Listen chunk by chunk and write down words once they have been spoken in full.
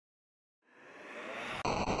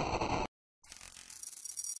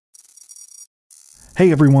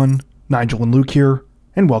Hey everyone, Nigel and Luke here,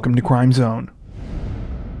 and welcome to Crime Zone.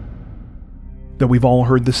 Though we've all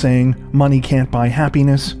heard the saying, money can't buy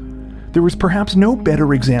happiness, there is perhaps no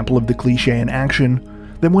better example of the cliché in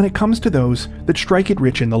action than when it comes to those that strike it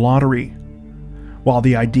rich in the lottery. While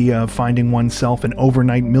the idea of finding oneself an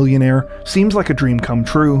overnight millionaire seems like a dream come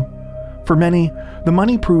true, for many, the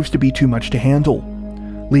money proves to be too much to handle,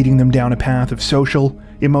 leading them down a path of social,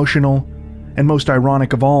 emotional, and most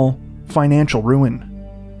ironic of all, financial ruin.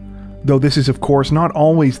 Though this is of course not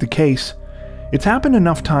always the case, it's happened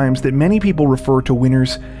enough times that many people refer to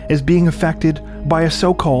winners as being affected by a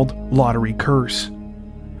so-called lottery curse.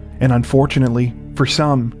 And unfortunately, for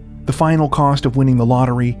some, the final cost of winning the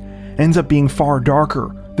lottery ends up being far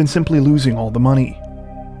darker than simply losing all the money.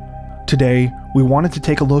 Today, we wanted to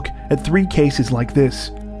take a look at 3 cases like this,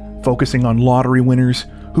 focusing on lottery winners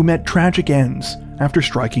who met tragic ends after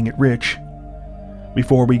striking it rich.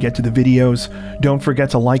 Before we get to the videos, don't forget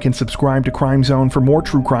to like and subscribe to Crime Zone for more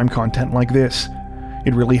true crime content like this.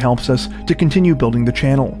 It really helps us to continue building the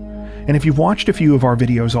channel. And if you've watched a few of our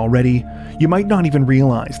videos already, you might not even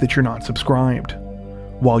realize that you're not subscribed.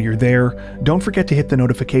 While you're there, don't forget to hit the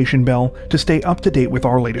notification bell to stay up to date with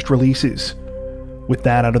our latest releases. With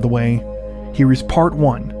that out of the way, here is part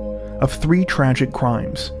 1 of 3 tragic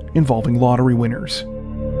crimes involving lottery winners.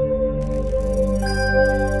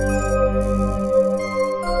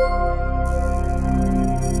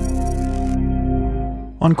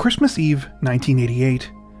 On Christmas Eve,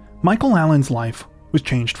 1988, Michael Allen's life was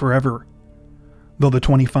changed forever. Though the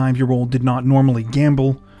 25-year-old did not normally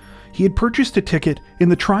gamble, he had purchased a ticket in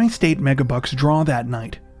the Tri-State Megabucks draw that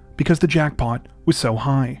night because the jackpot was so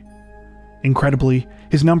high. Incredibly,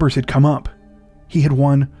 his numbers had come up. He had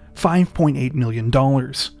won $5.8 million.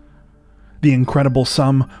 The incredible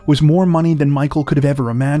sum was more money than Michael could have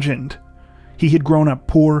ever imagined. He had grown up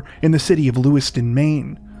poor in the city of Lewiston,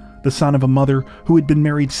 Maine, the son of a mother who had been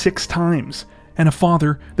married 6 times, and a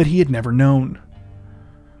father that he had never known.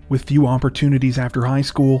 With few opportunities after high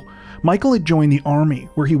school, Michael had joined the Army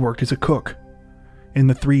where he worked as a cook. In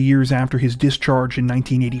the 3 years after his discharge in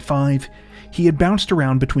 1985, he had bounced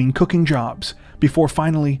around between cooking jobs before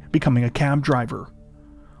finally becoming a cab driver.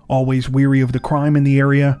 Always weary of the crime in the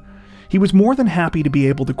area, he was more than happy to be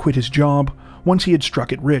able to quit his job once he had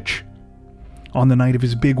struck it rich. On the night of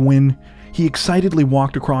his big win, he excitedly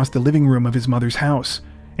walked across the living room of his mother's house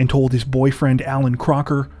and told his boyfriend Alan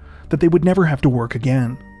Crocker that they would never have to work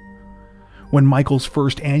again. When Michael's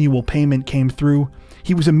first annual payment came through,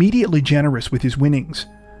 he was immediately generous with his winnings,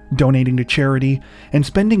 donating to charity and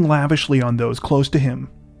spending lavishly on those close to him.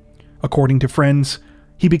 According to friends,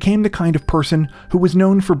 he became the kind of person who was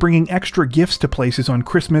known for bringing extra gifts to places on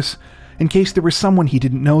Christmas in case there was someone he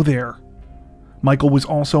didn't know there. Michael was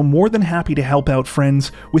also more than happy to help out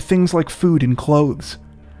friends with things like food and clothes.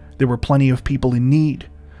 There were plenty of people in need,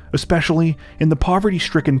 especially in the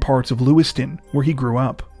poverty-stricken parts of Lewiston where he grew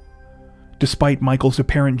up. Despite Michael's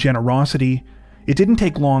apparent generosity, it didn't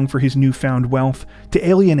take long for his newfound wealth to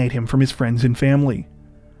alienate him from his friends and family.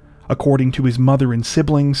 According to his mother and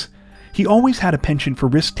siblings, he always had a penchant for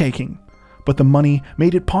risk-taking, but the money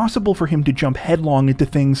made it possible for him to jump headlong into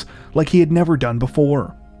things like he had never done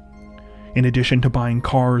before. In addition to buying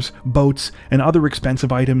cars, boats, and other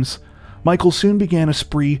expensive items, Michael soon began a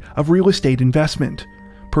spree of real estate investment,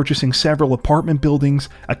 purchasing several apartment buildings,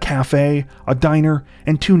 a cafe, a diner,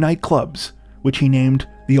 and 2 nightclubs, which he named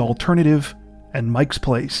The Alternative and Mike's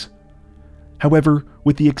Place. However,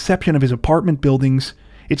 with the exception of his apartment buildings,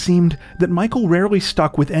 it seemed that Michael rarely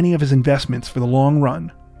stuck with any of his investments for the long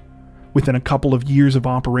run. Within a couple of years of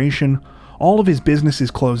operation, all of his businesses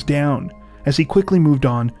closed down, as he quickly moved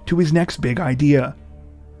on to his next big idea.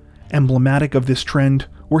 Emblematic of this trend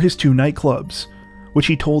were his 2 nightclubs, which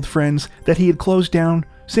he told friends that he had closed down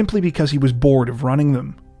simply because he was bored of running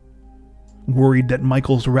them. Worried that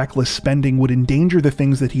Michael's reckless spending would endanger the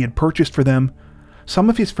things that he had purchased for them, some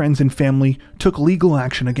of his friends and family took legal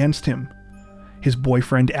action against him. His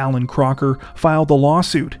boyfriend Alan Crocker filed a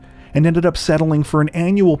lawsuit and ended up settling for an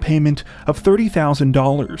annual payment of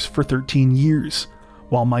 $30,000 for 13 years,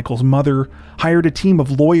 while Michael's mother hired a team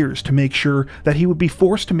of lawyers to make sure that he would be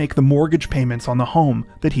forced to make the mortgage payments on the home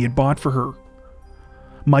that he had bought for her.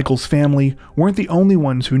 Michael's family weren't the only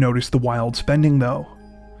ones who noticed the wild spending, though.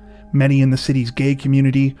 Many in the city's gay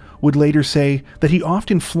community would later say that he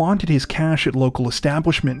often flaunted his cash at local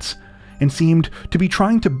establishments and seemed to be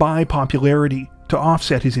trying to buy popularity to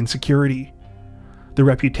offset his insecurity. The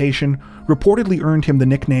reputation reportedly earned him the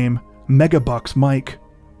nickname Megabucks Mike.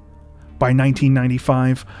 By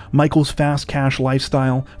 1995, Michael's fast cash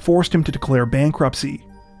lifestyle forced him to declare bankruptcy.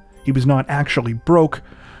 He was not actually broke,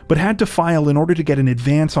 but had to file in order to get an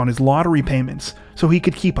advance on his lottery payments so he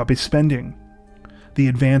could keep up his spending. The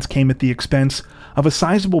advance came at the expense of a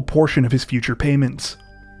sizable portion of his future payments.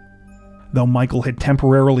 Though Michael had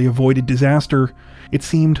temporarily avoided disaster, it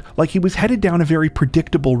seemed like he was headed down a very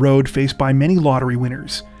predictable road faced by many lottery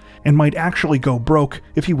winners, and might actually go broke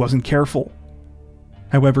if he wasn't careful.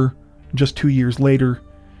 However, just 2 years later,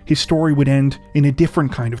 his story would end in a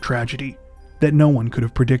different kind of tragedy that no one could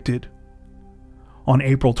have predicted. On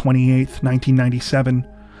April 28, 1997,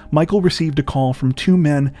 Michael received a call from 2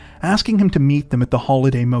 men asking him to meet them at the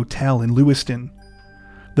Holiday Motel in Lewiston.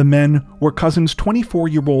 The men were cousins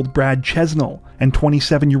 24-year-old Brad Chesnell and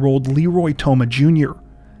 27-year-old Leroy Toma Jr.,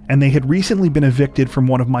 and they had recently been evicted from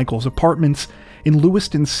one of Michael's apartments in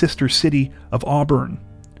Lewiston's sister city of Auburn.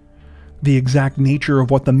 The exact nature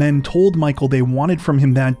of what the men told Michael they wanted from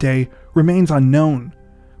him that day remains unknown,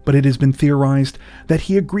 but it has been theorized that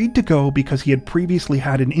he agreed to go because he had previously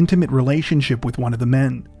had an intimate relationship with one of the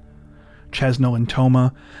men. Chesnell and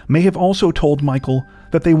Toma may have also told Michael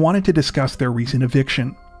that they wanted to discuss their recent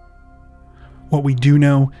eviction. What we do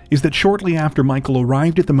know is that shortly after Michael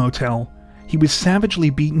arrived at the motel, he was savagely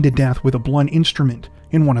beaten to death with a blunt instrument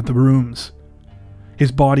in one of the rooms.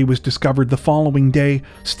 His body was discovered the following day,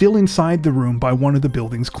 still inside the room by one of the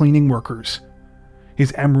building's cleaning workers.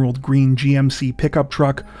 His emerald green GMC pickup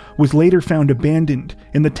truck was later found abandoned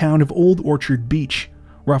in the town of Old Orchard Beach,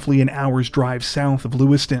 roughly an hour's drive south of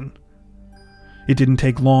Lewiston. It didn't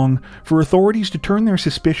take long for authorities to turn their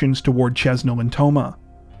suspicions toward Chesnell and Toma.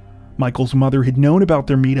 Michael's mother had known about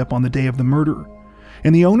their meetup on the day of the murder,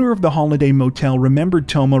 and the owner of the Holiday Motel remembered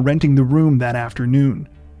Toma renting the room that afternoon.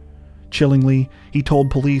 Chillingly, he told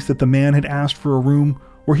police that the man had asked for a room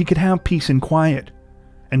where he could have peace and quiet,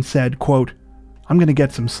 and said, quote, "I'm going to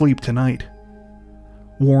get some sleep tonight."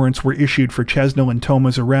 Warrants were issued for Chesnell and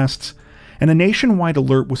Toma's arrests, and a nationwide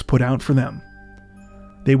alert was put out for them.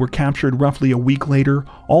 They were captured roughly a week later,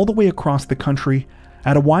 all the way across the country,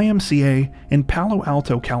 at a YMCA in Palo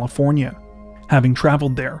Alto, California, having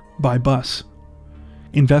traveled there by bus.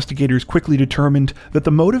 Investigators quickly determined that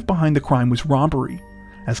the motive behind the crime was robbery,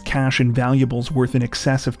 as cash and valuables worth in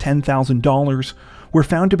excess of $10,000 were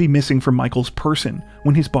found to be missing from Michael's person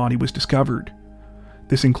when his body was discovered.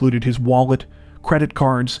 This included his wallet, credit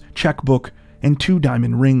cards, checkbook, and 2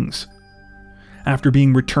 diamond rings. After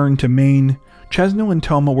being returned to Maine, Chesnell and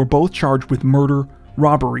Toma were both charged with murder,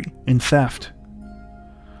 robbery, and theft.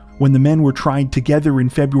 When the men were tried together in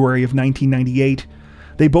February of 1998,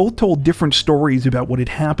 they both told different stories about what had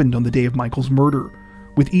happened on the day of Michael's murder,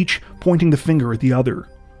 with each pointing the finger at the other.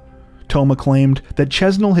 Toma claimed that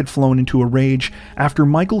Chesnell had flown into a rage after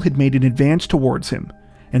Michael had made an advance towards him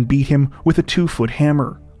and beat him with a 2-foot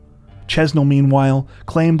hammer. Chesnell, meanwhile,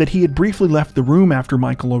 claimed that he had briefly left the room after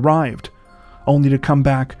Michael arrived, only to come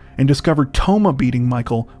back and discover Toma beating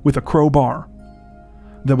Michael with a crowbar.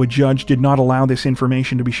 Though a judge did not allow this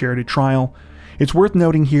information to be shared at trial, it's worth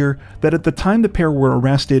noting here that at the time the pair were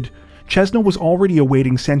arrested, Chesnell was already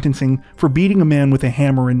awaiting sentencing for beating a man with a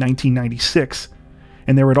hammer in 1996,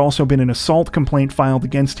 and there had also been an assault complaint filed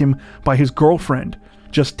against him by his girlfriend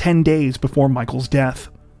just 10 days before Michael's death.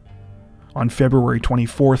 On February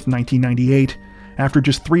 24, 1998, after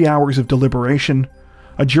just 3 hours of deliberation,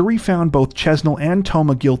 a jury found both Chesnell and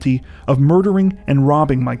Toma guilty of murdering and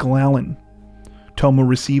robbing Michael Allen. Toma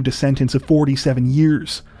received a sentence of 47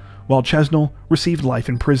 years, while Chesnell received life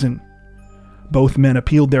in prison. Both men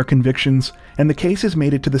appealed their convictions, and the cases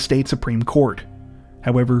made it to the state Supreme Court.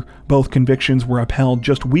 However, both convictions were upheld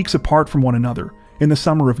just weeks apart from one another in the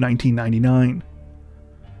summer of 1999.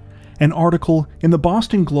 An article in the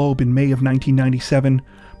Boston Globe in May of 1997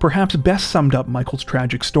 perhaps best summed up Michael's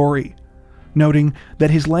tragic story, noting that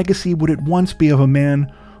his legacy would at once be of a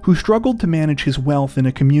man who struggled to manage his wealth in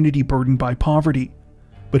a community burdened by poverty,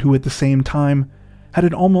 but who at the same time had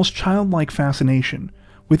an almost childlike fascination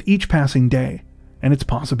with each passing day and its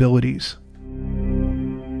possibilities.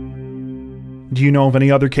 Do you know of any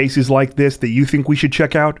other cases like this that you think we should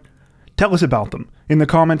check out? Tell us about them in the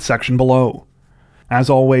comments section below. As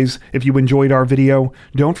always, if you enjoyed our video,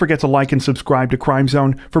 don't forget to like and subscribe to Crime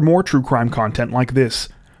Zone for more true crime content like this,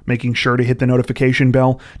 making sure to hit the notification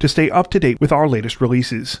bell to stay up to date with our latest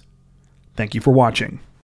releases. Thank you for watching.